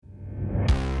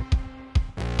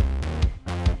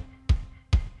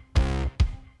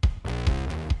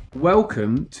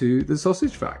Welcome to the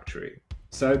Sausage Factory.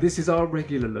 So this is our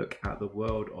regular look at the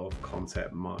world of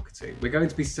content marketing. We're going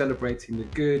to be celebrating the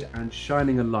good and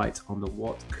shining a light on the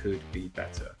what could be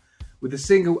better, with the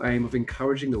single aim of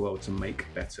encouraging the world to make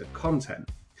better content.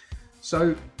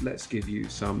 So let's give you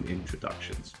some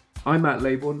introductions. I'm Matt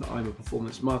Laybourne. I'm a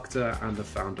performance marketer and the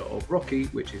founder of Rocky,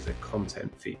 which is a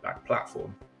content feedback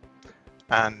platform.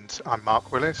 And I'm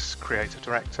Mark Willis, creator,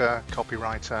 director,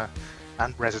 copywriter,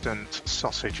 and resident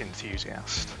sausage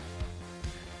enthusiast.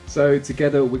 So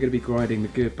together we're going to be grinding the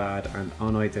good, bad and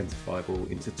unidentifiable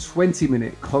into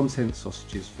 20-minute content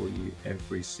sausages for you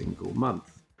every single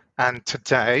month. And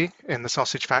today in the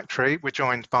Sausage Factory, we're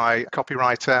joined by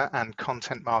copywriter and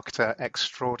content marketer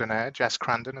extraordinaire, Jess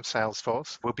Crandon of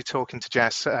Salesforce. We'll be talking to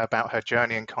Jess about her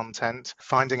journey in content,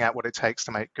 finding out what it takes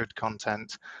to make good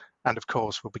content. And of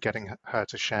course, we'll be getting her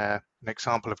to share an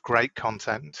example of great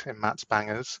content in Matt's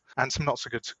Bangers and some not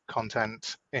so good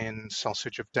content in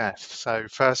Sausage of Death. So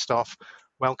first off,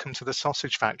 welcome to the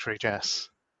Sausage Factory,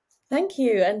 Jess. Thank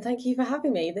you. And thank you for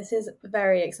having me. This is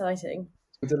very exciting.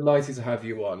 I'm delighted to have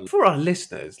you on. For our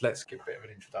listeners, let's give a bit of an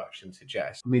introduction to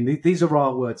Jess. I mean, these are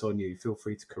our words on you. Feel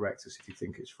free to correct us if you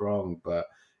think it's wrong, but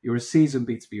you're a seasoned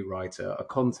B2B writer, a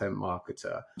content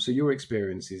marketer. So your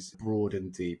experience is broad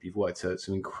and deep. You've worked at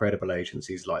some incredible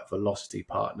agencies like Velocity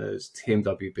Partners,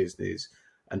 TMW Business,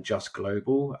 and Just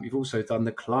Global. You've also done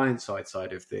the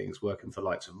client-side of things, working for the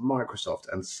likes of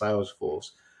Microsoft and Salesforce.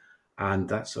 And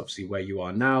that's obviously where you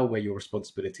are now, where your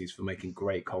responsibilities for making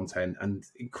great content and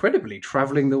incredibly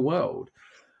traveling the world.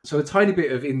 So a tiny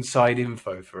bit of inside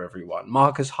info for everyone.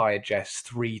 Mark has hired Jess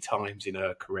 3 times in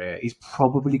her career. He's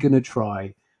probably going to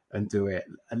try and do it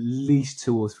at least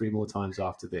 2 or 3 more times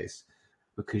after this,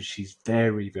 because she's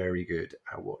very, very good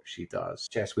at what she does.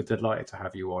 Jess, we're delighted to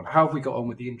have you on. How have we got on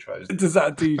with the intros? Does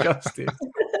that do justice?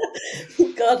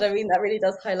 God, I mean, that really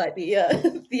does highlight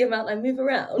the amount I move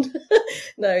around.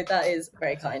 No, that is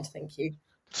very kind. Thank you.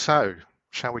 So,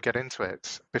 shall we get into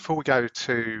it? Before we go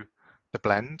to the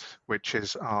blend, which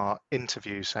is our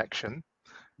interview section,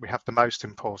 we have the most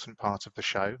important part of the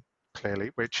show,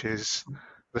 clearly, which is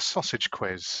the sausage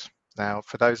quiz. Now,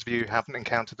 for those of you who haven't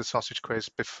encountered the sausage quiz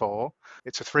before,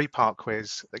 it's a 3-part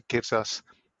quiz that gives us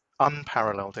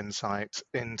unparalleled insight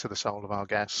into the soul of our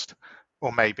guest,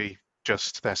 or maybe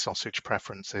just their sausage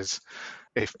preferences,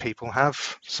 if people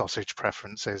have sausage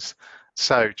preferences.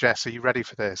 So, Jess, are you ready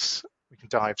for this? We can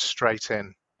dive straight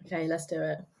in. Okay, let's do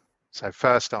it. So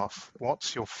first off,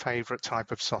 what's your favourite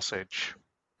type of sausage?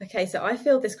 Okay, so I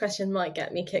feel this question might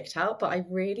get me kicked out, but I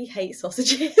really hate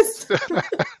sausages.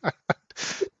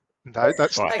 No,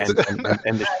 that's right.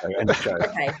 End the show.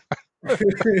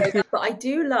 Okay. But I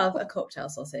do love a cocktail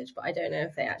sausage, but I don't know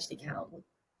if they actually count,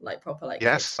 like proper, like.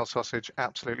 Yes, sausage,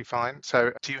 absolutely fine.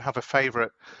 So do you have a favourite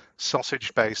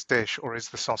sausage-based dish, or is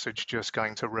the sausage just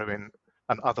going to ruin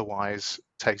an otherwise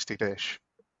tasty dish?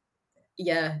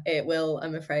 Yeah, it will.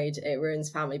 I'm afraid it ruins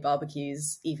family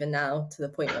barbecues even now, to the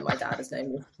point that my dad has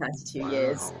known me for 32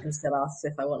 years and still asks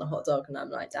if I want a hot dog. And I'm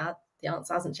like, Dad, the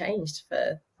answer hasn't changed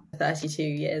for 32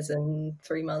 years and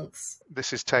 3 months.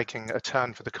 This is taking a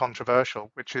turn for the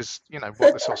controversial, which is,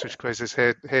 what the sausage quiz is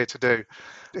here to do.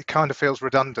 It kind of feels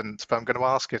redundant, but I'm going to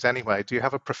ask it anyway. Do you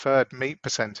have a preferred meat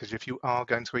percentage if you are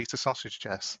going to eat a sausage,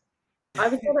 Jess? I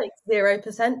would say like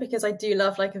 0%, because I do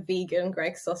love like a vegan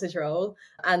Greg's sausage roll,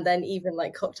 and then even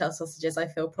like cocktail sausages I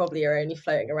feel probably are only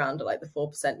floating around at like the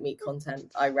 4% meat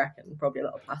content. I reckon probably a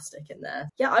lot of plastic in there.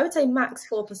 Yeah, I would say max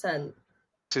 4%.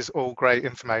 This is all great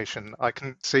information. I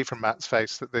can see from Matt's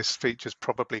face that this feature's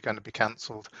probably going to be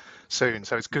cancelled soon,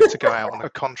 so it's good to go out on a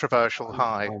controversial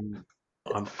high.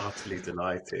 I'm utterly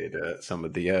delighted at some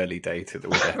of the early data that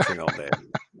we're getting on this.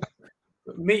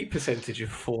 Meat percentage of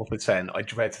 4%. I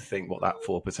dread to think what that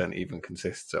 4% even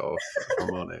consists of, if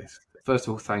I'm honest. First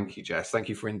of all, thank you, Jess. Thank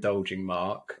you for indulging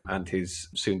Mark and his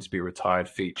soon-to-be retired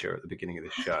feature at the beginning of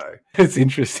the show. It's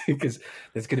interesting because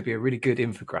there's going to be a really good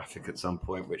infographic at some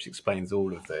point which explains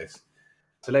all of this.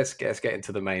 So let's get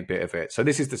into the main bit of it. So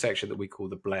this is the section that we call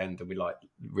the blend, and we like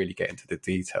really get into the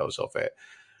details of it.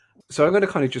 So I'm going to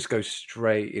kind of just go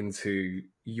straight into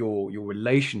your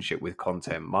relationship with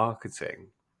content marketing.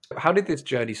 How did this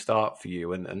journey start for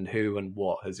you, and who and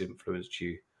what has influenced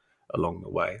you along the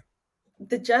way?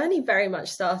 The journey very much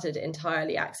started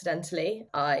entirely accidentally.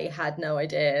 I had no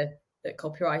idea that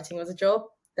copywriting was a job,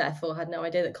 therefore had no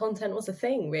idea that content was a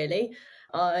thing, really.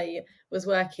 I was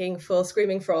working for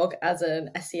Screaming Frog as an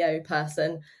SEO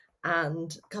person,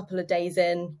 and a couple of days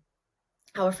in,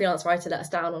 our freelance writer let us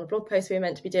down on a blog post we were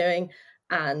meant to be doing,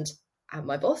 and And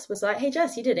my boss was like, hey,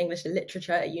 Jess, you did English and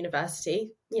literature at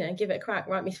university. Give it a crack.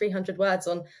 Write me 300 words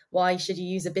on why should you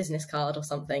use a business card or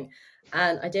something.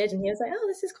 And I did. And he was like, oh,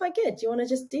 this is quite good. Do you want to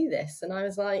just do this? And I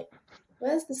was like,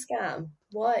 where's the scam?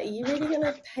 Why are you really going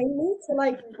to pay me to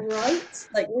write?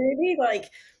 Really?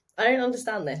 I don't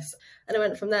understand this. And I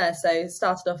went from there. So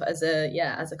started off as a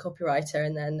copywriter.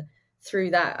 And then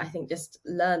through that, I think just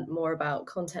learned more about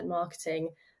content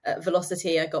marketing. At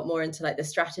Velocity, I got more into the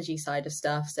strategy side of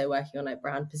stuff. So working on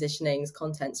brand positionings,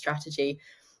 content strategy.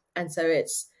 And so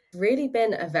it's really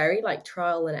been a very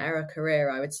trial and error career,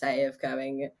 I would say, of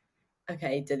going,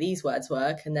 okay, do these words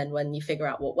work? And then when you figure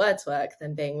out what words work,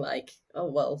 then being oh,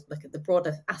 well, look at the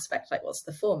broader aspect. What's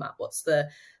the format? What's the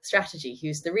strategy?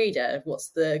 Who's the reader? What's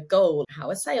the goal? How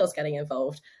are sales getting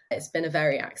involved? It's been a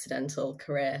very accidental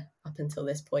career up until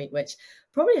this point, which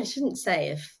probably I shouldn't say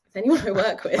if anyone I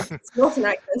work with. It's not an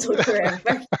accidental career.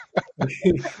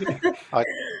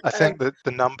 I think that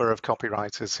the number of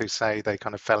copywriters who say they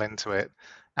kind of fell into it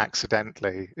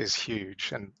accidentally is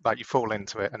huge, and you fall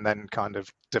into it and then kind of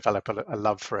develop a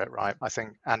love for it, right? I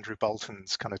think Andrew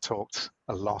Bolton's kind of talked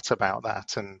a lot about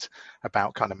that, and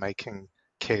about kind of making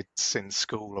kids in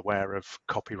school aware of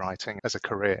copywriting as a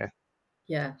career.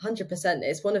 Yeah, 100%.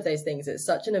 It's one of those things. It's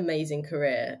such an amazing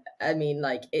career. I mean,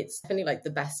 it's definitely the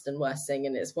best and worst thing.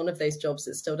 And it's one of those jobs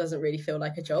that still doesn't really feel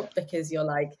like a job, because you're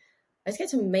I just get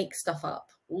to make stuff up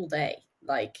all day.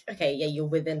 Okay, yeah, you're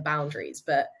within boundaries,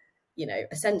 but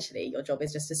essentially your job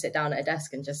is just to sit down at a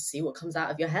desk and just see what comes out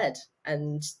of your head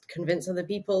and convince other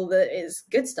people that it's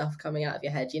good stuff coming out of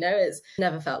your head. It's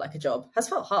never felt like a job. Has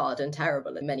felt hard and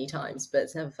terrible many times, but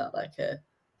it's never felt like a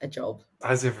job.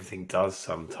 As everything does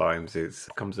sometimes, it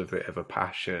becomes a bit of a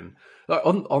passion.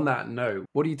 On that note,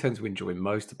 what do you tend to enjoy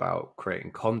most about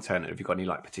creating content? Have you got any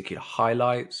particular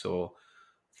highlights or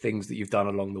things that you've done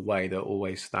along the way that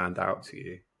always stand out to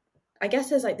you? I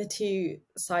guess there's the two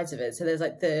sides of it. So there's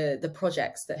the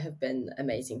projects that have been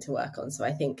amazing to work on. So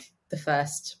I think the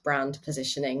first brand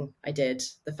positioning I did,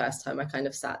 the first time I kind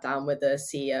of sat down with the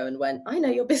CEO and went, I know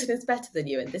your business better than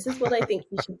you, and this is what I think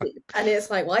you should do. And it's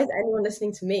why is anyone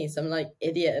listening to me? Some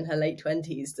idiot in her late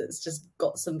 20s that's just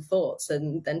got some thoughts,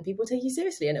 and then people take you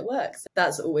seriously and it works.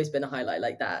 That's always been a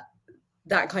highlight that.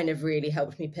 That kind of really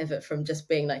helped me pivot from just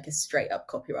being a straight up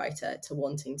copywriter to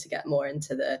wanting to get more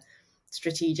into the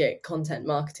strategic content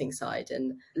marketing side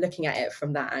and looking at it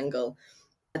from that angle.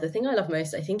 The thing I love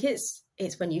most, I think it's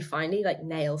when you finally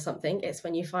nail something. It's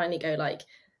when you finally go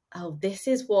oh, this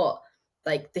is what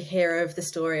the hero of the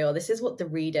story, or this is what the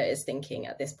reader is thinking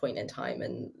at this point in time.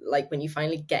 And when you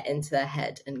finally get into their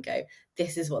head and go,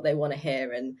 this is what they want to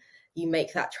hear, and you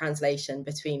make that translation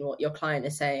between what your client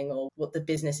is saying or what the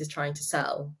business is trying to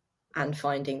sell, and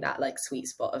finding that sweet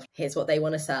spot of here's what they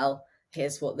want to sell,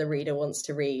 here's what the reader wants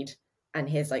to read, and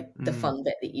here's the fun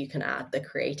bit that you can add, the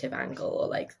creative angle, or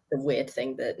the weird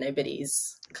thing that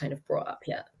nobody's kind of brought up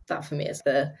yet. That for me is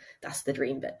that's the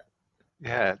dream bit.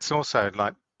 Yeah, it's also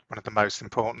one of the most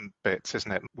important bits,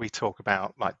 isn't it? We talk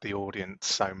about the audience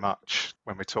so much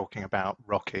when we're talking about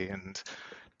Rocky, and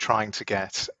trying to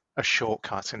get a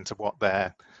shortcut into what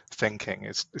they're thinking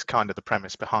is kind of the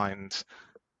premise behind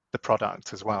the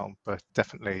product as well. But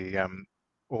definitely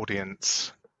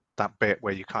audience, that bit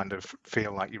where you kind of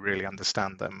feel like you really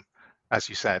understand them, as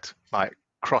you said,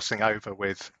 crossing over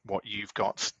with what you've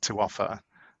got to offer.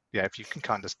 Yeah, if you can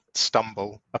kind of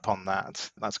stumble upon that,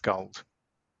 that's gold.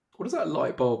 What does that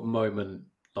light bulb moment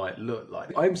look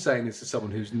like? I'm saying this as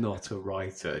someone who's not a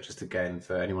writer, just again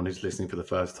for anyone who's listening for the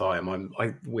first time.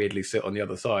 I weirdly sit on the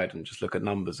other side and just look at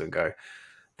numbers and go,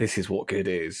 this is what good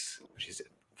is, which is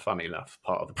funny enough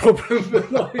part of the problem.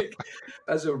 But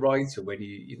as a writer, when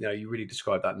you really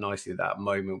describe that nicely, that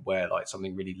moment where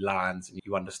something really lands and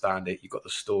you understand it, you've got the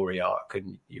story arc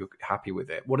and you're happy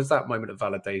with it. What does that moment of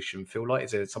validation feel like?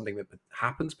 Is it something that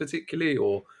happens particularly,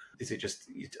 or is it just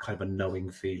kind of a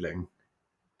knowing feeling?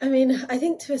 I mean, I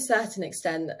think to a certain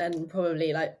extent, and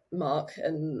probably Mark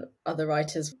and other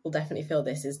writers will definitely feel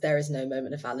this, is there is no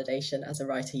moment of validation. As a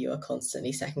writer, you are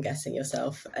constantly second guessing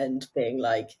yourself and being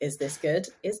is this good?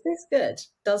 Is this good?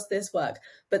 Does this work?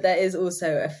 But there is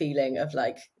also a feeling of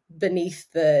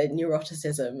beneath the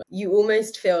neuroticism, you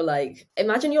almost feel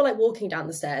imagine you're walking down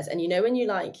the stairs, and when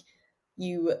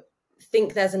you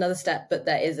think there's another step but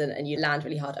there isn't, and you land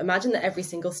really hard. Imagine that every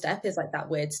single step is that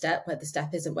weird step where the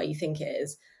step isn't where you think it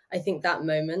is. I think that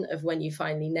moment of when you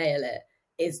finally nail it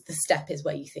is the step is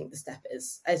where you think the step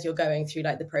is, as you're going through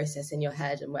the process in your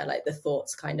head, and where the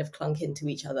thoughts kind of clunk into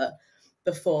each other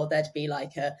before there'd be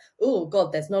oh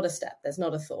god, there's not a step, there's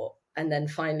not a thought. And then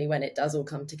finally when it does all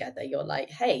come together, you're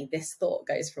hey, this thought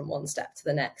goes from one step to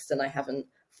the next and I haven't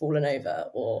fallen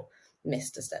over, or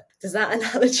missed a step. Does that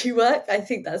analogy work? I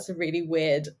think that's a really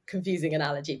weird, confusing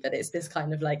analogy, but it's this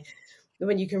kind of like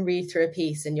when you can read through a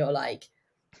piece and you're like,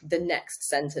 the next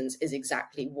sentence is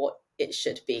exactly what it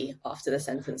should be after the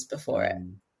sentence before it.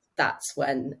 That's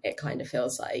when it kind of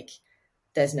feels like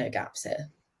there's no gaps here.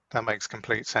 That makes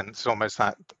complete sense. It's almost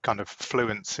that kind of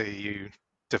fluency you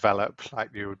develop, like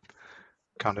you're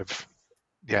kind of,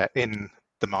 in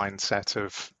the mindset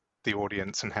of the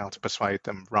audience and how to persuade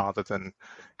them rather than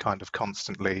kind of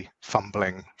constantly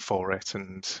fumbling for it.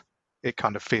 And it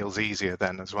kind of feels easier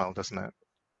then as well, doesn't it?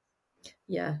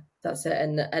 Yeah, that's it.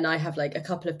 And I have like a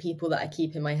couple of people that I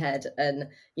keep in my head, and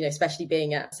especially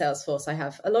being at Salesforce, I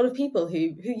have a lot of people who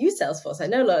use Salesforce. I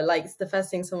know, like, it's the first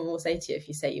thing someone will say to you if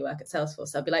you say you work at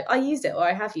Salesforce. I'll be like, I used it, or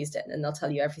I have used it, and they'll tell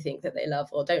you everything that they love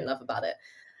or don't love about it.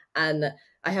 And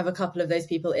I have a couple of those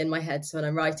people in my head. So when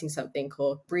I'm writing something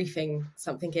or briefing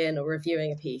something in or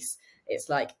reviewing a piece, it's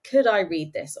like, could I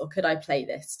read this or could I play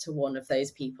this to one of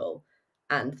those people?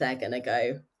 And they're going to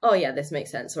go, oh yeah, this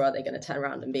makes sense. Or are they going to turn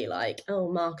around and be like, oh,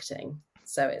 marketing?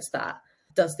 So it's that,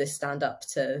 does this stand up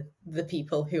to the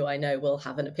people who I know will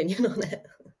have an opinion on it?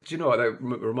 Do you know what? That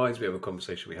reminds me of a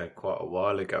conversation we had quite a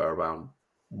while ago around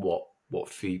what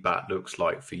feedback looks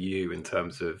like for you in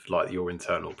terms of like your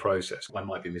internal process. I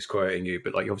might be misquoting you,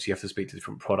 but like obviously you have to speak to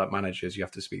different product managers, you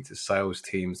have to speak to sales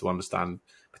teams to understand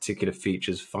particular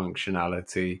features,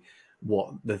 functionality,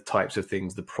 what the types of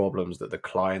things, the problems that the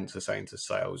clients are saying to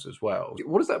sales as well.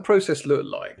 What does that process look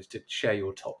like? Just to share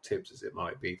your top tips, as it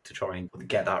might be, to try and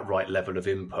get that right level of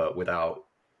input without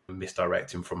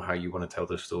misdirecting from how you want to tell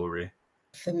the story.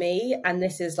 For me, and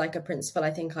this is like a principle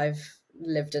I think I've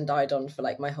lived and died on for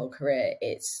like my whole career,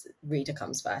 it's reader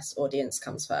comes first, audience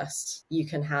comes first. You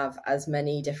can have as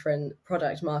many different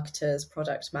product marketers,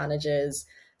 product managers,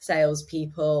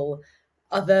 salespeople,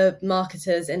 other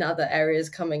marketers in other areas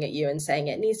coming at you and saying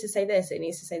it needs to say this, it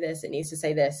needs to say this, it needs to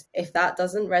say this. If that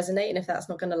doesn't resonate and if that's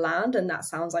not going to land and that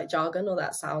sounds like jargon or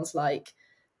that sounds like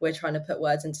we're trying to put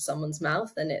words into someone's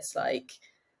mouth, then it's like,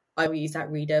 I will use that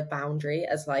reader boundary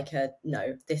as like a,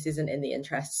 no, this isn't in the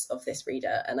interests of this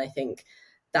reader. And I think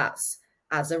that's,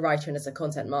 as a writer and as a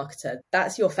content marketer,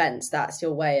 that's your fence. That's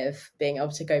your way of being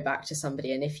able to go back to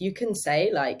somebody. And if you can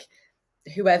say, like,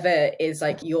 whoever is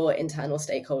like your internal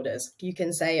stakeholders, you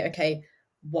can say, okay,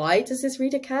 why does this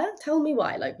reader care? Tell me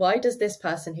why. Like, why does this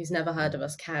person who's never heard of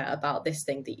us care about this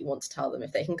thing that you want to tell them?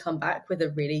 If they can come back with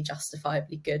a really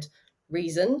justifiably good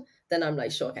reason, then I'm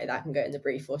like, sure, okay, that can go in the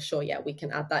brief, or sure, yeah, we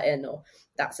can add that in, or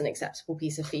that's an acceptable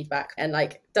piece of feedback. And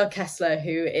like Doug Kessler,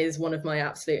 who is one of my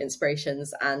absolute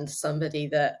inspirations and somebody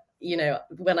that,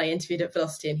 when I interviewed at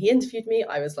Velocity and he interviewed me,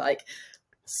 I was like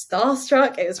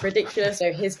starstruck. It was ridiculous.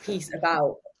 So his piece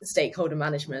about stakeholder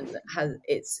management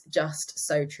it's just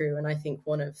so true. And I think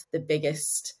one of the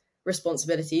biggest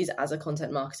responsibilities as a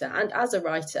content marketer and as a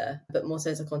writer, but more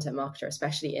so as a content marketer,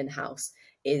 especially in-house,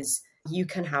 is you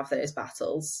can have those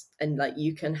battles and like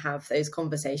you can have those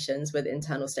conversations with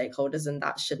internal stakeholders, and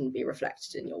that shouldn't be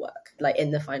reflected in your work, like in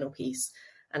the final piece.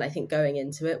 And I think going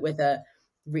into it with a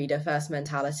reader first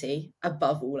mentality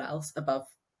above all else, above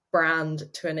brand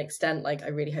to an extent, like I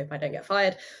really hope I don't get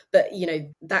fired, but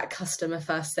that customer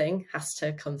first thing has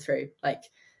to come through. Like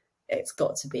it's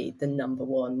got to be the number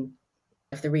one.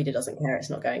 If the reader doesn't care,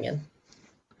 it's not going in.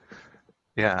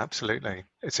 Yeah, absolutely.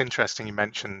 It's interesting you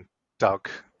mentioned Doug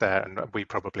there, and we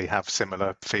probably have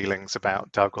similar feelings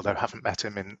about Doug, although I haven't met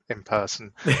him in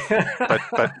person.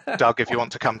 but Doug, if you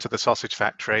want to come to the sausage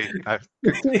factory,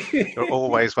 you're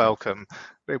always welcome.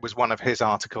 It was one of his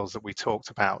articles that we talked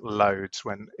about loads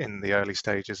when in the early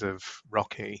stages of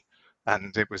Rocky,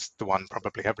 and it was the one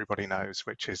probably everybody knows,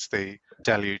 which is the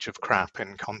deluge of crap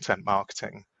in content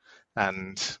marketing,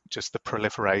 and just the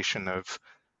proliferation of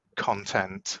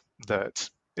content that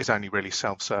is only really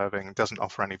self-serving, doesn't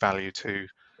offer any value to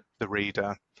the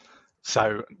reader.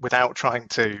 So without trying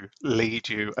to lead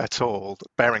you at all,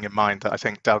 bearing in mind that I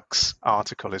think Doug's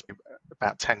article is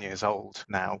about 10 years old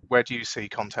now, where do you see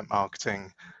content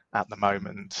marketing at the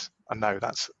moment? I know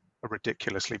that's a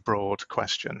ridiculously broad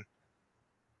question.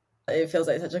 It feels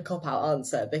like such a cop-out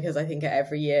answer because I think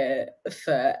every year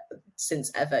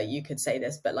since ever you could say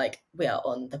this, but like we are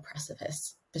on the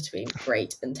precipice between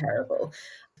great and terrible.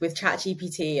 With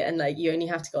ChatGPT, and like you only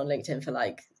have to go on LinkedIn for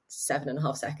like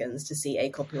 7.5 seconds to see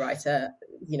a copywriter,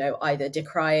 either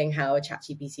decrying how a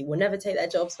ChatGPT will never take their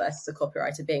jobs versus a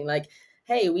copywriter being like,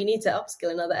 hey, we need to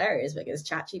upskill in other areas because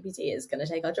ChatGPT is going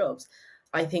to take our jobs.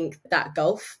 I think that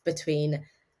gulf between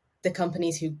the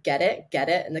companies who get it,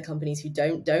 and the companies who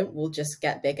don't will just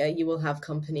get bigger. You will have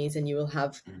companies and you will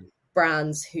have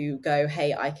brands who go,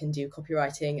 hey, I can do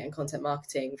copywriting and content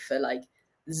marketing for like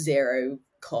 0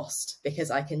 cost,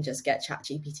 because I can just get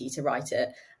ChatGPT to write it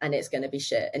and it's going to be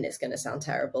shit and it's going to sound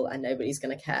terrible and nobody's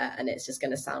going to care and it's just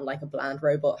going to sound like a bland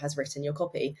robot has written your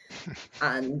copy.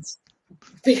 And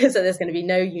because there's going to be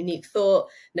no unique thought,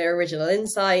 no original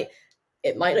insight.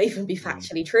 It might not even be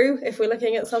factually true if we're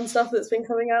looking at some stuff that's been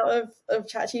coming out of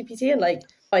ChatGPT. And like,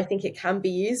 I think it can be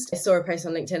used. I saw a post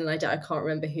on LinkedIn and I can't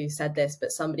remember who said this,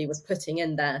 but somebody was putting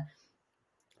in their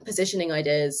positioning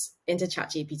ideas into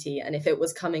ChatGPT. And if it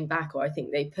was coming back, or I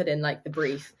think they put in like the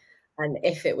brief, and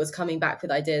if it was coming back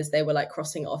with ideas, they were like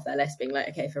crossing it off their list, being like,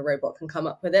 okay, if a robot can come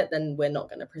up with it, then we're not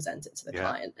going to present it to the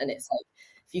client. And it's like,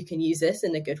 if you can use this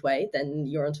in a good way, then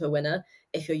you're onto a winner.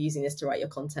 If you're using this to write your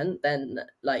content, then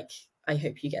like, I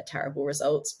hope you get terrible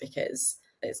results, because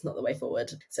it's not the way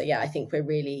forward. So yeah, I think we're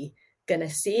really going to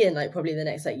see in like probably the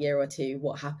next like year or two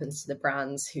what happens to the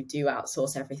brands who do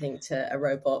outsource everything to a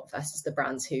robot versus the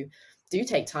brands who do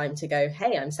take time to go,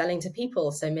 hey, I'm selling to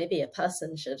people, so maybe a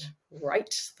person should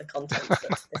write the content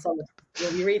that this on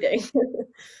will be reading.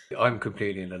 I'm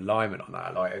completely in alignment on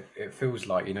that. Like it feels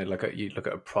like, you know, you look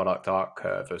at a product art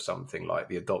curve or something, like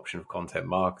the adoption of content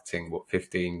marketing,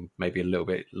 15, maybe a little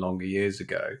bit longer years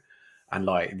ago, and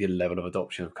like the level of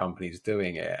adoption of companies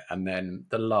doing it. And then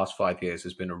the last 5 years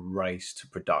has been a race to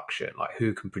production, like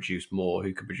who can produce more,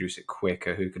 who can produce it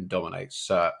quicker, who can dominate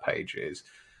SERP pages.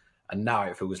 And now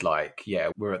it feels like, yeah,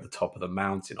 we're at the top of the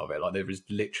mountain of it. Like there is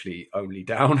literally only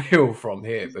downhill from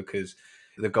here, because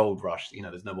the gold rush, you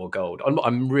know, there's no more gold.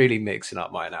 I'm really mixing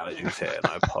up my analogies here, and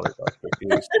I apologize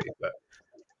profusely, but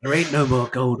there ain't no more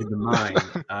gold in the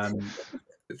mine.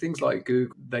 Things like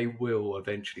Google, they will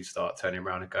eventually start turning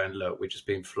around and going, look, we're just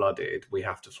being flooded. We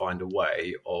have to find a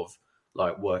way of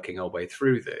like working our way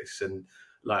through this. And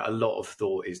like a lot of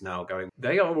thought is now going,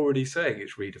 they are already saying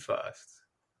it's reader first.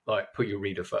 Like put your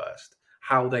reader first.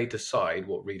 How they decide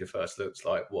what reader first looks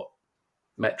like, what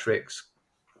metrics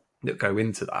that go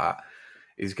into that,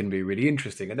 is going to be really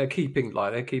interesting. And they're keeping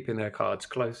their cards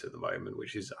close at the moment,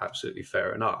 which is absolutely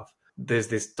fair enough. There's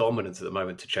this dominance at the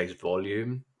moment to chase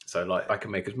volume. So like I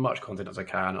can make as much content as I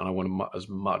can, and I want as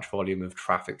much volume of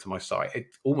traffic to my site. It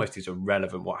almost is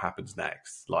irrelevant what happens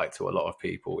next. Like to a lot of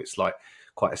people, it's like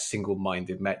quite a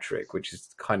single-minded metric, which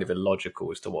is kind of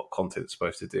illogical as to what content's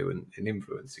supposed to do in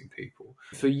influencing people.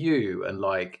 For you, and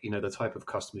like, you know, the type of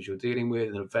customers you're dealing with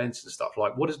and events and stuff,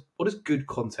 like what does good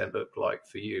content look like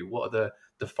for you? What are the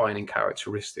defining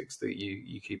characteristics that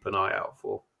you keep an eye out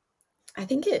for? I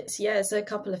think it's a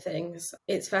couple of things.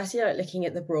 It's firstly like looking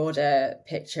at the broader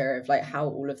picture of like how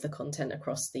all of the content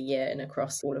across the year and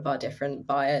across all of our different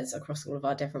buyers, across all of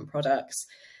our different products.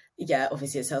 Yeah,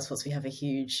 obviously at Salesforce, we have a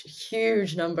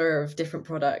huge number of different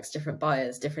products, different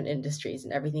buyers, different industries,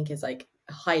 and everything is like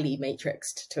highly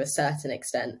matrixed to a certain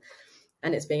extent.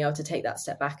 And it's being able to take that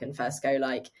step back and first go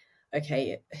like,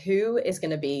 okay, who is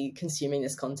going to be consuming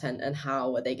this content and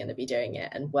how are they going to be doing it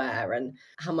and where and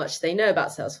how much they know about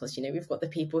Salesforce. You know, we've got the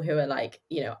people who are like,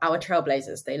 you know, our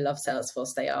trailblazers, they love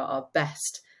Salesforce. They are our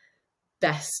best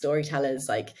storytellers.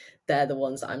 Like they're the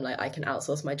ones that I'm like, I can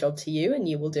outsource my job to you and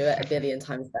you will do it a billion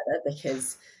times better,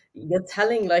 because you're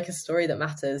telling like a story that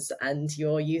matters and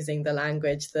you're using the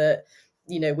language that,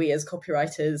 you know, we as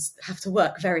copywriters have to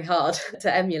work very hard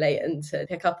to emulate and to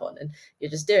pick up on, and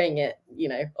you're just doing it, you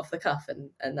know, off the cuff,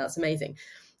 and that's amazing.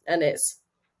 And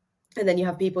then you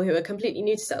have people who are completely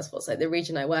new to Salesforce. Like the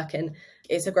region I work in,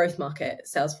 it's a growth market.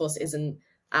 Salesforce isn't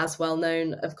as well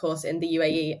known, of course, in the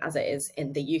UAE as it is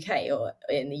in the UK or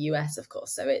in the US, of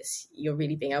course. So you're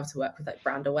really being able to work with like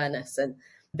brand awareness and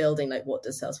building like, what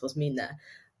does Salesforce mean there?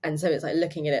 And so it's like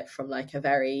looking at it from like a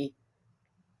very,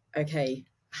 okay,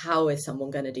 how is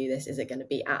someone going to do this? Is it going to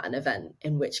be at an event?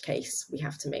 In which case we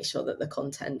have to make sure that the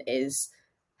content is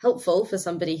helpful for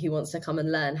somebody who wants to come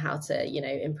and learn how to, you know,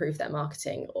 improve their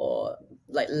marketing or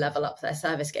like level up their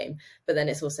service game. But then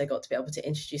it's also got to be able to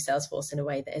introduce Salesforce in a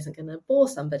way that isn't going to bore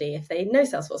somebody if they know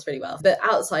Salesforce really well. But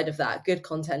outside of that, good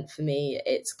content for me,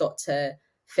 it's got to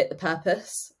fit the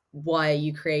purpose. Why are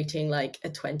you creating like a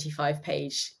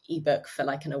 25-page ebook for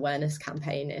like an awareness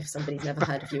campaign if somebody's never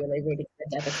heard of you and they really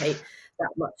dedicate that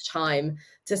much time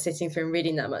to sitting through and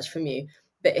reading that much from you?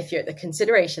 But if you're at the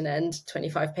consideration end,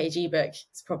 25-page ebook,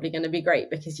 it's probably going to be great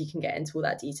because you can get into all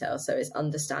that detail. So it's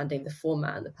understanding the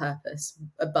format and the purpose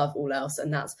above all else.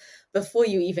 And that's before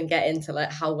you even get into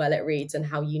like how well it reads and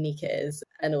how unique it is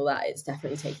and all that. It's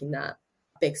definitely taking that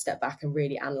big step back and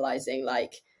really analyzing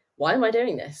like, why am I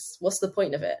doing this? What's the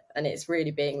point of it? And it's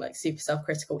really being like super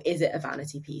self-critical. Is it a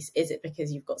vanity piece? Is it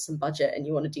because you've got some budget and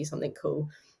you want to do something cool?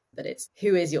 But it's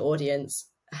who is your audience?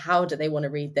 How do they want to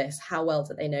read this? How well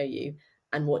do they know you?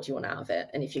 and what do you want out of it?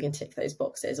 And if you can tick those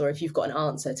boxes, or if you've got an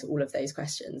answer to all of those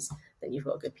questions, then you've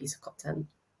got a good piece of content.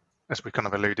 As we kind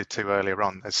of alluded to earlier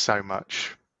on, there's so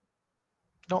much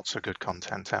not so good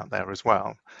content out there as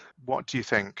well. What do you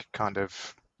think kind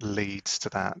of leads to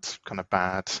that kind of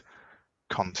bad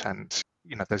content?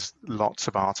 You know, there's lots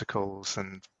of articles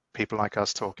and people like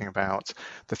us talking about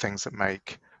the things that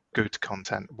make good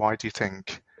content. Why do you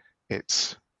think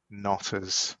it's not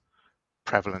as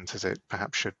prevalent as it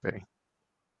perhaps should be?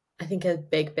 I think a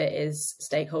big bit is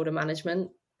stakeholder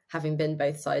management. Having been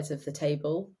both sides of the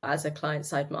table as a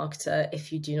client-side marketer,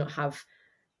 if you do not have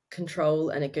control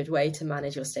and a good way to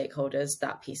manage your stakeholders,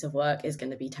 that piece of work is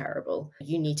going to be terrible.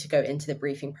 You need to go into the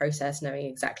briefing process knowing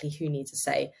exactly who needs a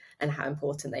say and how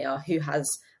important they are, who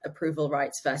has approval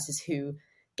rights versus who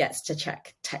gets to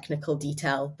check technical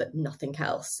detail but nothing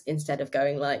else, instead of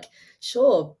going like,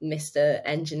 sure, Mr.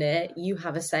 Engineer, you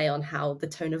have a say on how the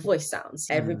tone of voice sounds.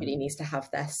 Everybody needs to have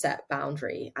their set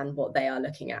boundary and what they are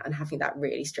looking at, and having that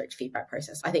really strict feedback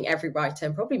process. I think every writer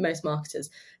and probably most marketers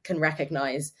can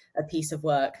recognize a piece of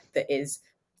work that is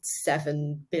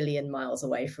 7 billion miles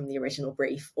away from the original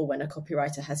brief, or when a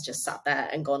copywriter has just sat there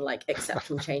and gone like,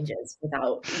 accept all changes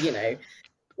without,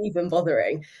 even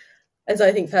bothering. And so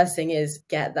I think first thing is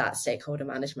get that stakeholder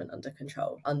management under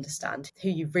control, understand who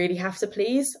you really have to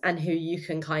please and who you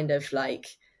can kind of like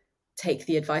take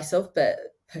the advice of, but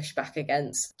push back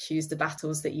against. Choose the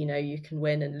battles that you can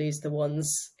win and lose the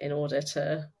ones in order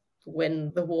to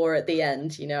win the war at the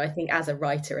end. I think as a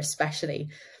writer especially,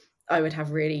 I would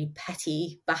have really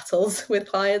petty battles with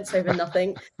clients over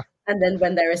nothing. And then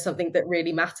when there is something that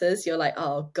really matters, you're like,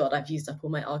 oh God, I've used up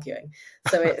all my arguing.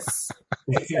 So it's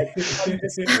like,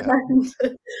 understand.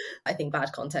 I think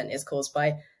bad content is caused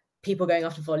by people going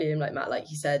after volume, like Matt,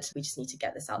 like you said. We just need to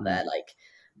get this out there. Like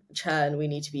churn, we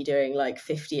need to be doing like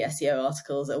 50 SEO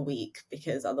articles a week,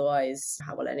 because otherwise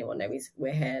how will anyone know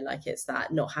we're here? Like it's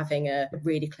that not having a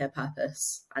really clear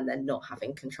purpose and then not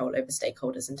having control over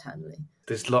stakeholders internally.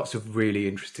 There's lots of really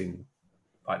interesting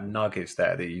nuggets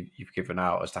there that you've given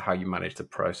out as to how you manage the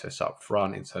process up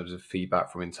front in terms of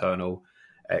feedback from internal,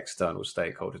 external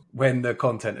stakeholders. When the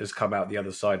content has come out the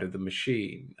other side of the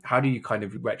machine, how do you kind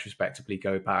of retrospectively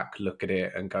go back, look at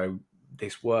it and go,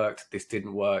 this worked, this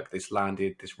didn't work, this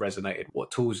landed, this resonated?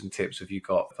 What tools and tips have you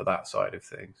got for that side of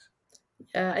things?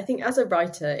 I think as a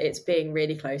writer, it's being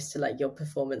really close to like your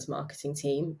performance marketing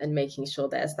team and making sure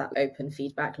there's that open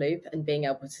feedback loop, and being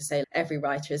able to say every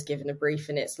writer is given a brief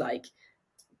and it's like,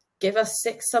 give us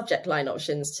 6 subject line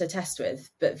options to test with,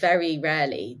 but very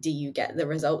rarely do you get the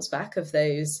results back of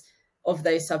those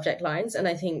subject lines. And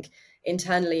I think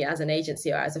internally as an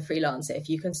agency or as a freelancer, if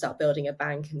you can start building a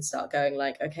bank and start going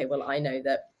like, okay, well, I know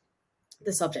that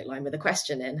the subject line with a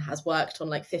question in has worked on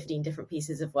like 15 different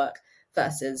pieces of work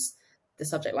versus the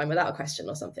subject line without a question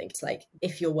or something. It's like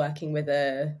if you're working with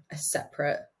a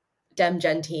separate Dem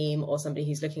Gen team or somebody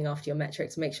who's looking after your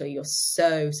metrics, make sure you're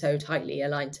so tightly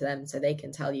aligned to them so they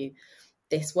can tell you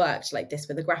this worked, like this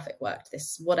with a graphic worked,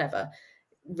 this whatever,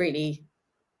 really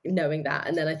knowing that.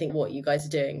 And then I think what you guys are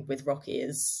doing with Rocky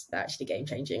is actually game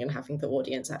changing, and having the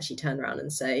audience actually turn around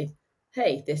and say,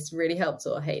 hey, this really helped,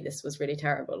 or hey, this was really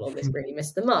terrible, or this really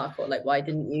missed the mark, or like, why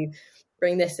didn't you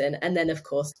bring this in? And then of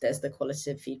course there's the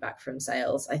qualitative feedback from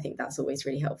sales. I think that's always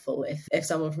really helpful. If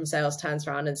someone from sales turns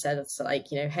around and says like,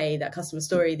 hey, that customer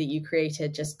story that you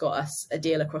created just got us a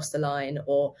deal across the line,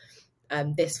 or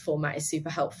this format is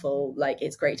super helpful, like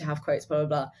it's great to have quotes, blah, blah,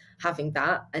 blah. Having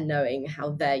that and knowing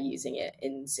how they're using it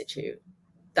in situ,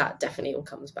 that definitely all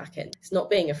comes back in. It's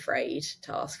not being afraid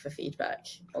to ask for feedback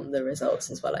on the results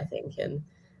as well, I think, and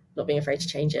not being afraid to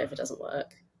change it if it doesn't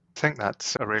work. I think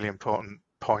that's a really important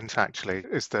point, actually,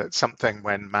 is that something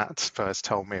when Matt first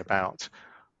told me about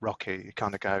Rocky, you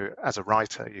kind of go, as a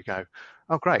writer, you go,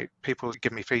 oh, great, people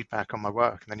give me feedback on my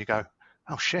work. And then you go,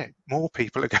 oh, shit, more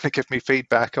people are going to give me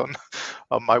feedback on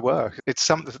my work. It's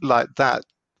something like that,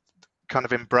 kind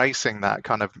of embracing that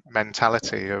kind of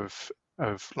mentality of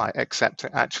like accept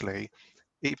it. Actually,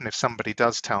 even if somebody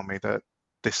does tell me that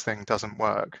this thing doesn't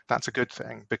work, that's a good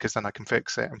thing, because then I can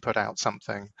fix it and put out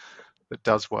something that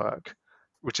does work,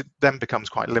 which then becomes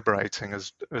quite liberating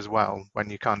as well, when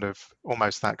you kind of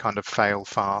almost that kind of fail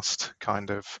fast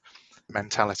kind of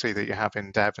mentality that you have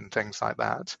in dev and things like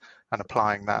that, and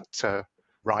applying that to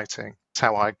writing. It's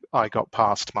how I got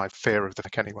past my fear of the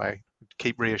anyway.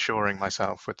 Keep reassuring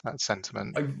myself with that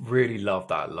sentiment. I really love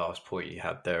that last point you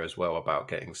had there as well about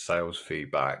getting sales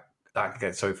feedback. That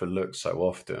gets overlooked so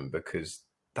often, because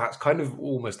that's kind of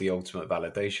almost the ultimate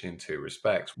validation in 2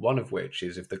 respects. One of which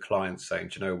is if the client's saying,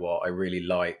 do you know what, I really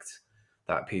liked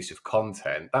that piece of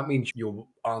content, that means you're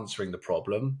answering the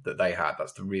problem that they had.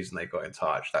 That's the reason they got in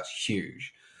touch. That's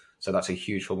huge. So that's a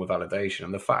huge form of validation.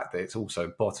 And the fact that it's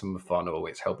also bottom of funnel,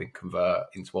 it's helping convert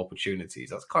into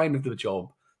opportunities. That's kind of the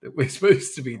job that we're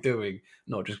supposed to be doing,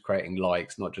 not just creating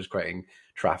likes, not just creating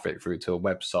traffic through to a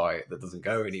website that doesn't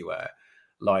go anywhere.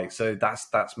 Like, so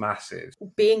that's massive.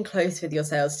 Being close with your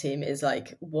sales team is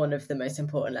like one of the most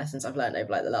important lessons I've learned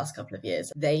over like the last couple of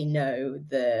years. They know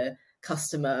the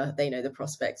customer, they know the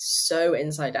prospect so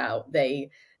inside out.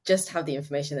 They just have the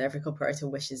information that every copywriter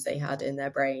wishes they had in their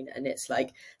brain. And it's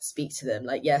like, speak to them.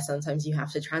 Like, yeah, sometimes you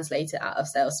have to translate it out of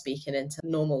sales speak and into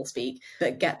normal speak,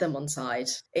 but get them on side.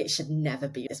 It should never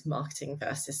be this marketing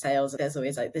versus sales. There's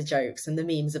always like the jokes and the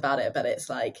memes about it, but it's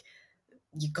like,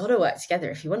 you've got to work together.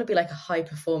 If you want to be like a high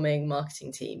performing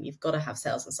marketing team, you've got to have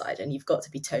sales on side, and you've got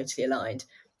to be totally aligned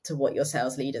to what your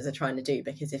sales leaders are trying to do.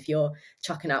 Because if you're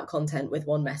chucking out content with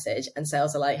one message and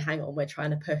sales are like, hang on, we're trying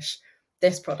to push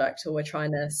this product or we're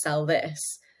trying to sell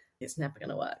this, it's never going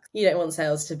to work. You don't want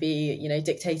sales to be,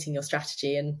 dictating your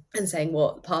strategy and saying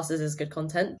what passes as good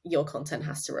content. Your content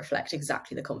has to reflect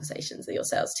exactly the conversations that your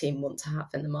sales team want to have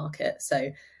in the market.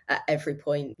 So at every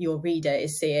point, your reader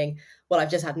is seeing, well,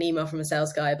 I've just had an email from a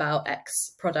sales guy about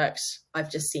X product.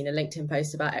 I've just seen a LinkedIn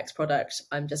post about X product.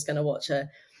 I'm just going to watch a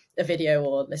video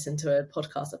or listen to a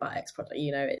podcast about X product.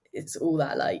 It's all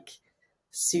that like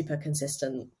super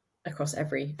consistent across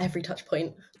every touch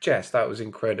point. Jess, that was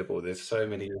incredible. There's so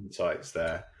many insights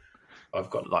there.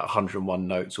 I've got like 101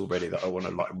 notes already that I want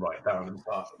to like write down and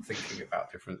start thinking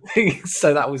about different things.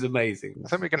 So that was amazing. I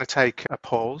think we're going to take a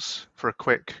pause for a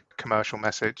quick commercial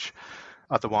message,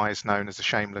 otherwise known as a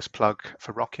shameless plug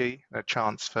for Rocky, a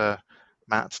chance for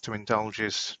Matt to indulge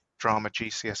his drama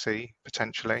GCSE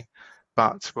potentially.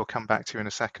 But we'll come back to you in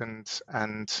a second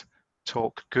and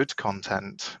talk good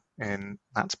content in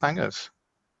Matt's Bangers.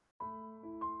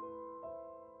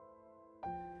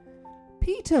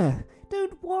 Peter,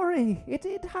 don't worry.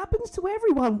 It happens to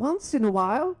everyone once in a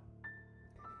while.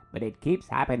 But it keeps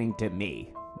happening to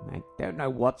me. I don't know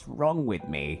what's wrong with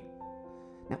me.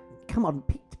 Now, come on,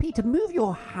 Peter, move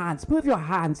your hands. Move your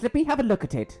hands. Let me have a look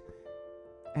at it.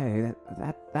 Oh,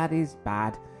 that is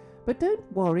bad. But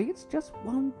don't worry, it's just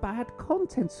one bad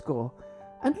content score.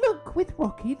 And look, with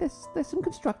Rocky, there's some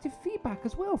constructive feedback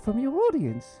as well from your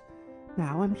audience.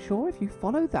 Now, I'm sure if you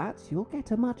follow that, you'll get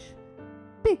a much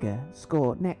bigger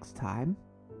score next time.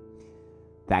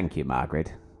 Thank you,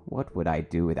 Margaret. What would I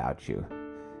do without you?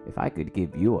 If I could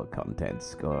give you a content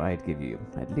score, I'd give you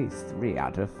at least 3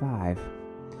 out of 5.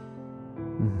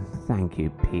 Thank you,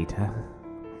 Peter.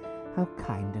 How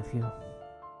kind of you.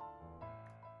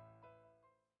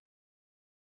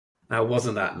 Now,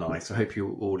 wasn't that nice? I hope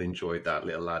you all enjoyed that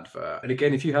little advert. And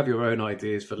again, if you have your own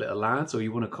ideas for little ads or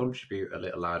you want to contribute a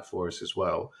little ad for us as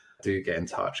well, do get in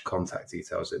touch. Contact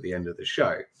details at the end of the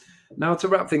show. Now, to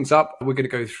wrap things up, we're going to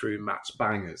go through Matt's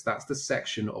Bangers. That's the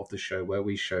section of the show where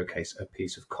we showcase a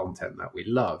piece of content that we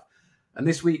love. And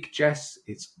this week, Jess,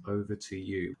 it's over to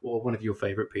you. What are one of your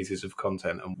favourite pieces of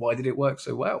content and why did it work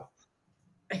so well?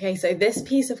 Okay, so this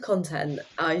piece of content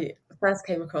I first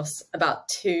came across about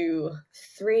 2,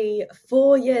 3,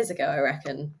 4 years ago, I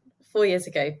reckon. 4 years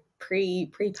ago,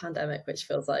 pre-pandemic, which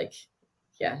feels like,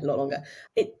 a lot longer.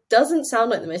 It doesn't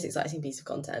sound like the most exciting piece of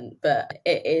content, but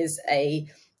it is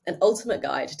an ultimate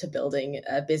guide to building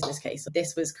a business case.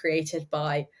 This was created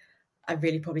by, I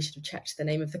really probably should have checked the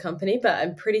name of the company, but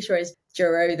I'm pretty sure it's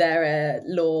Juro. They're a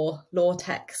law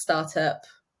tech startup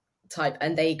type,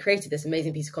 and they created this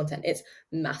amazing piece of content. It's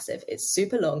massive, it's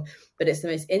super long, but it's the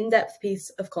most in-depth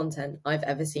piece of content I've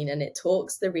ever seen, and it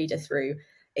talks the reader through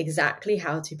exactly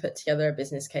how to put together a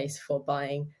business case for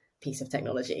buying a piece of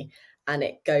technology. And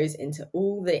it goes into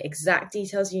all the exact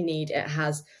details you need. It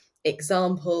has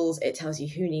examples, it tells you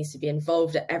who needs to be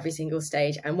involved at every single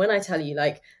stage. And when I tell you,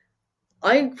 like,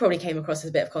 I probably came across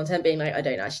as a bit of content being like, I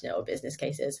don't actually know what a business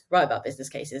case is. Write about business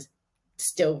cases,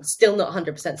 still not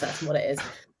 100% certain what it is.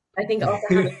 I think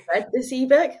after having read this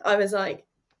ebook, I was like,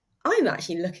 I'm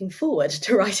actually looking forward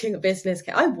to writing a business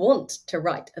case. I want to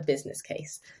write a business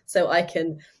case so I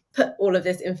can put all of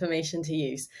this information to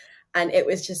use. And it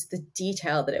was just the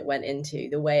detail that it went into,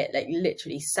 the way it like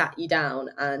literally sat you down.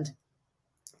 And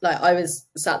like, I was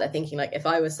sat there thinking, like, if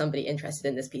I was somebody interested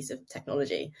in this piece of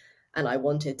technology and I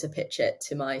wanted to pitch it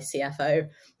to my CFO,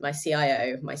 my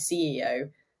CIO, my CEO,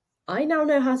 I now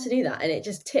know how to do that. And it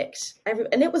just ticked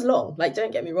and it was long. Like,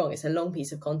 don't get me wrong, it's a long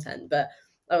piece of content, but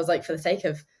I was like, for the sake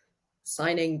of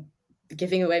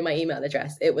giving away my email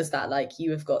address, it was that, like,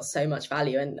 you have got so much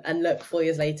value. And look, 4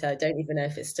 years later, I don't even know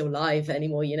if it's still live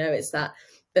anymore. It's that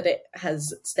but it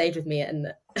has stayed with me.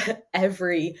 And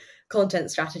every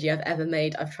content strategy I've ever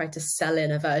made, I've tried to sell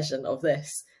in a version of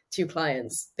this to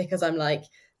clients, because I'm like,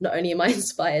 not only am I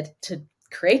inspired to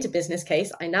create a business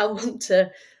case, I now want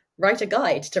to write a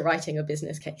guide to writing a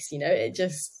business case. It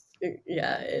just,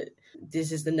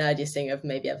 this is the nerdiest thing I've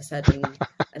maybe ever said. And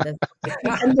there's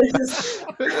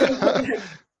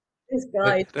this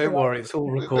guide. Don't worry, it's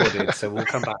all recorded, so we'll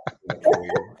come back to it for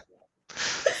you.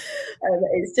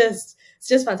 It's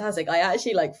just fantastic. I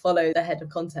actually follow the head of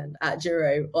content at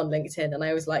Duro on LinkedIn, and I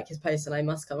always like his posts, and I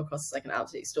must come across as an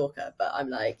absolute stalker, but I'm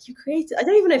like, you created, I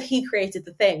don't even know if he created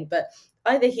the thing, but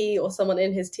either he or someone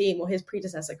in his team or his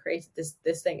predecessor created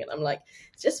this thing, and I'm like,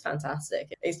 it's just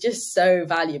fantastic. It's just so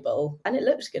valuable, and it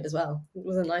looks good as well. It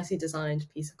was a nicely designed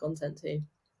piece of content too.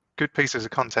 Good pieces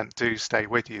of content do stay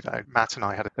with you, though. Matt and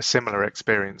I had a similar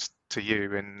experience to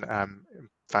you. In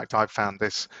fact, I've found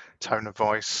this tone of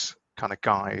voice kind of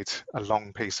guide a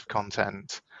long piece of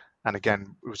content, and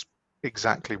again, it was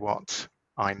exactly what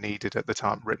I needed at the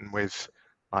time, written with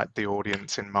the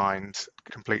audience in mind,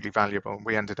 completely valuable. And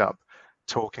we ended up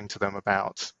talking to them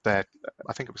about their,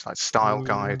 I think it was style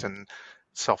guide and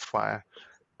software,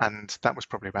 and that was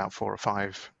probably about 4 or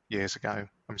 5 years ago.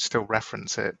 I still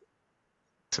reference it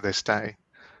to this day.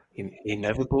 He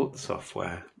never bought the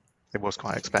software. It was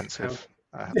quite expensive.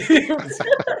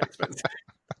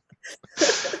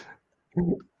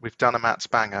 We've done a Matt's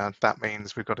banger. That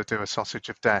means we've got to do a sausage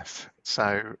of death.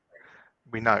 So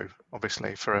we know,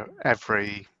 obviously, for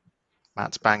every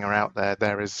Matt's banger out there,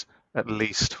 there is at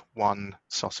least one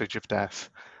sausage of death.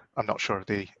 I'm not sure of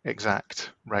the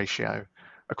exact ratio.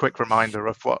 A quick reminder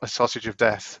of what a sausage of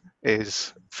death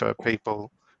is for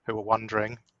people who are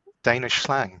wondering. Danish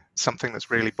slang, something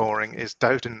that's really boring, is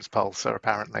Dodenspulser,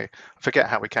 apparently. I forget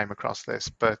how we came across this,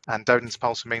 and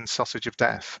Dodenspulser means sausage of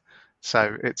death.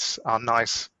 So it's our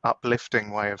nice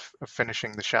uplifting way of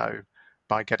finishing the show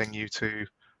by getting you to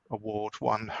award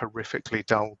one horrifically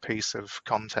dull piece of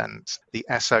content, the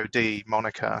SOD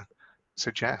moniker. So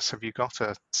Jess, have you got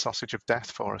a sausage of death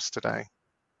for us today?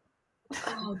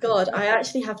 Oh God, I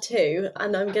actually have two,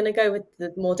 and I'm going to go with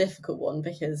the more difficult one,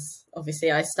 because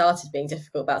obviously I started being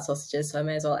difficult about sausages, so I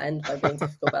may as well end by being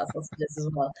difficult about sausages as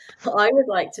well. I would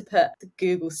like to put the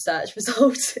Google search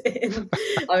results in.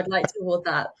 I would like to award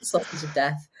that sausage of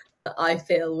death. I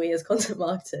feel we as content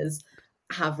marketers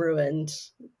have ruined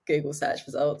Google search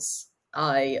results.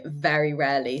 I very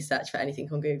rarely search for anything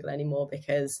on Google anymore,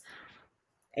 because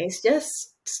it's just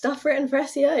stuff written for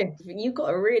SEO. You've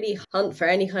got to really hunt for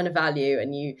any kind of value,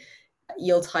 and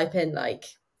you'll type in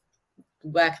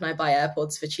where can I buy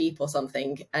AirPods for cheap or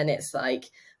something, and it's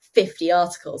 50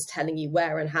 articles telling you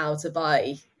where and how to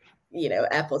buy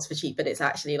AirPods for cheap, but it's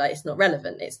actually it's not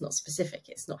relevant, it's not specific,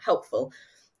 it's not helpful,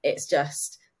 it's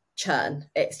just churn.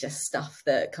 It's just stuff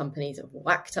that companies have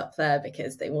whacked up there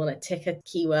because they want to tick a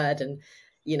keyword, and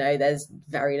there's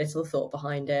very little thought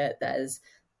behind it. There's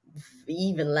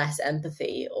even less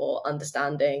empathy or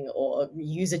understanding or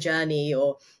user journey,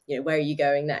 or where are you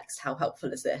going next, how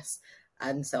helpful is this?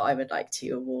 And so I would like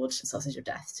to award sausage of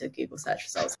death to Google search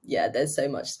results. Yeah, there's so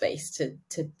much space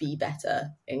to be better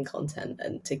in content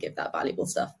and to give that valuable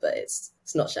stuff, but it's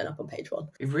not showing up on page one.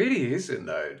 It really isn't,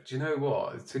 though. Do you know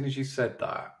what? As soon as you said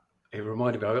that, it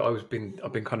reminded me. I've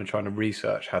been kind of trying to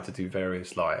research how to do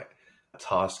various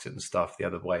tasks and stuff the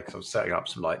other way, because I was setting up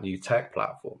some new tech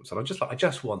platforms, and I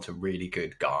just want a really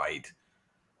good guide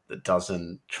that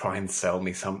doesn't try and sell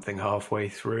me something halfway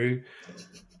through,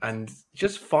 and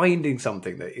just finding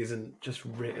something that isn't just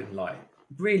written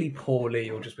really poorly,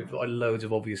 or just with loads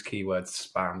of obvious keywords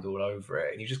spammed all over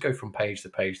it, and you just go from page to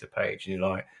page to page, and you're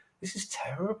like, this is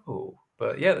terrible.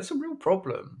 But yeah, that's a real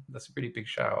problem. That's a really big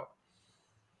shout.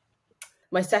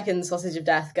 My second sausage of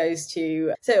death goes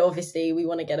to, so obviously we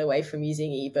want to get away from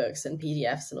using ebooks and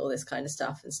PDFs and all this kind of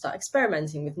stuff and start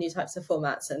experimenting with new types of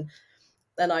formats.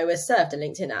 And I was served a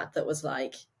LinkedIn ad that was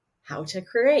how to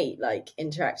create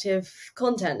interactive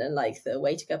content and the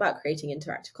way to go about creating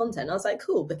interactive content. And I was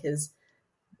cool, because,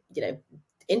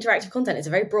 interactive content is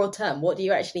a very broad term. What do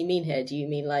you actually mean here? Do you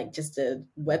mean just a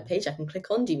web page I can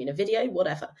click on? Do you mean a video?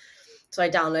 Whatever. So I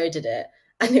downloaded it,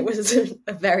 and it was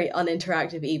a very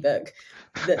uninteractive ebook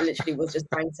that literally was just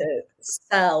trying to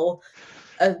sell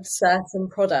a certain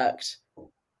product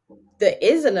that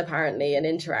isn't apparently an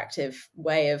interactive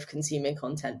way of consuming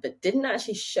content, but didn't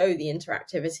actually show the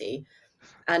interactivity.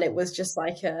 And it was just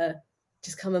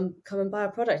just come and buy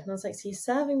a product. And I was so you're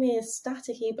serving me a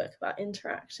static ebook about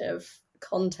interactive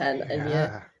content, and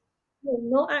you're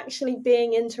not actually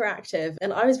being interactive.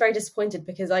 And I was very disappointed,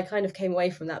 because I kind of came away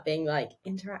from that being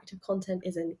interactive content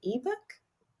is an ebook.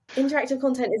 Interactive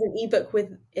content is an ebook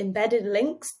with embedded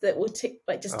links that will just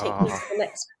take me to the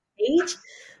next page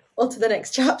or to the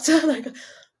next chapter. Like,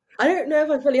 I don't know if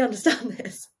I fully understand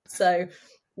this. So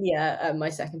yeah, my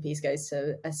second piece goes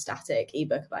to a static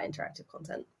ebook about interactive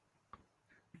content.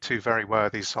 Two very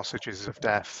worthy sausages of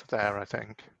death there, I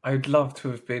think. I'd love to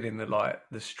have been in the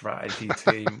strategy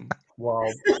team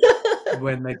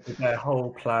when they did their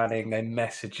whole planning, their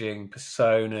messaging,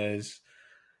 personas.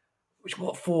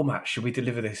 What format should we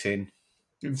deliver this in?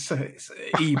 It's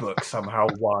ebook somehow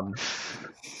won.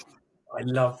 I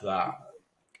love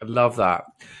that.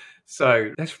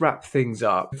 So let's wrap things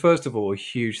up. First of all, a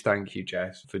huge thank you,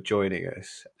 Jess, for joining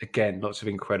us. Again, lots of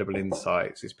incredible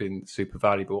insights. It's been super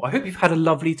valuable. I hope you've had a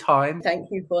lovely time. Thank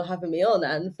you for having me on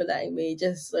and for letting me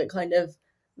just kind of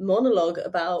monologue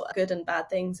about good and bad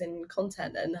things in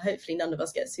content. And hopefully none of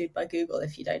us get sued by Google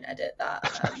if you don't edit that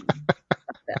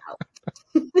bit out.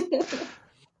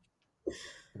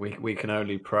 We can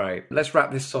only pray. Let's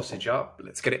wrap this sausage up.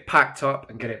 Let's get it packed up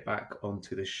and get it back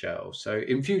onto the shelf. So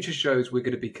in future shows, we're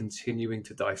going to be continuing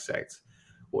to dissect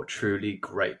what truly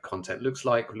great content looks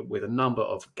like with a number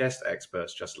of guest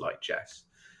experts just like Jess.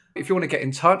 If you want to get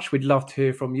in touch, we'd love to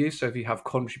hear from you. So if you have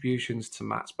contributions to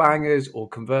Matt's Bangers or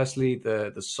conversely,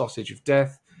 the sausage of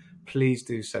death, please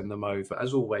do send them over.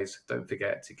 As always, don't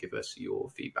forget to give us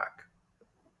your feedback.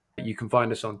 You can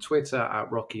find us on Twitter at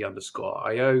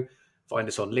Rocky_IO. Find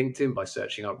us on LinkedIn by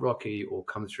searching up Rocky or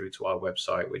come through to our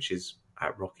website, which is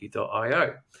at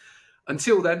rocky.io.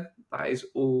 Until then, that is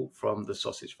all from the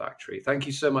Sausage Factory. Thank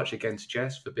you so much again to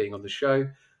Jess for being on the show.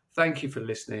 Thank you for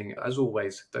listening. As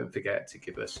always, don't forget to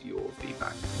give us your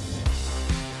feedback.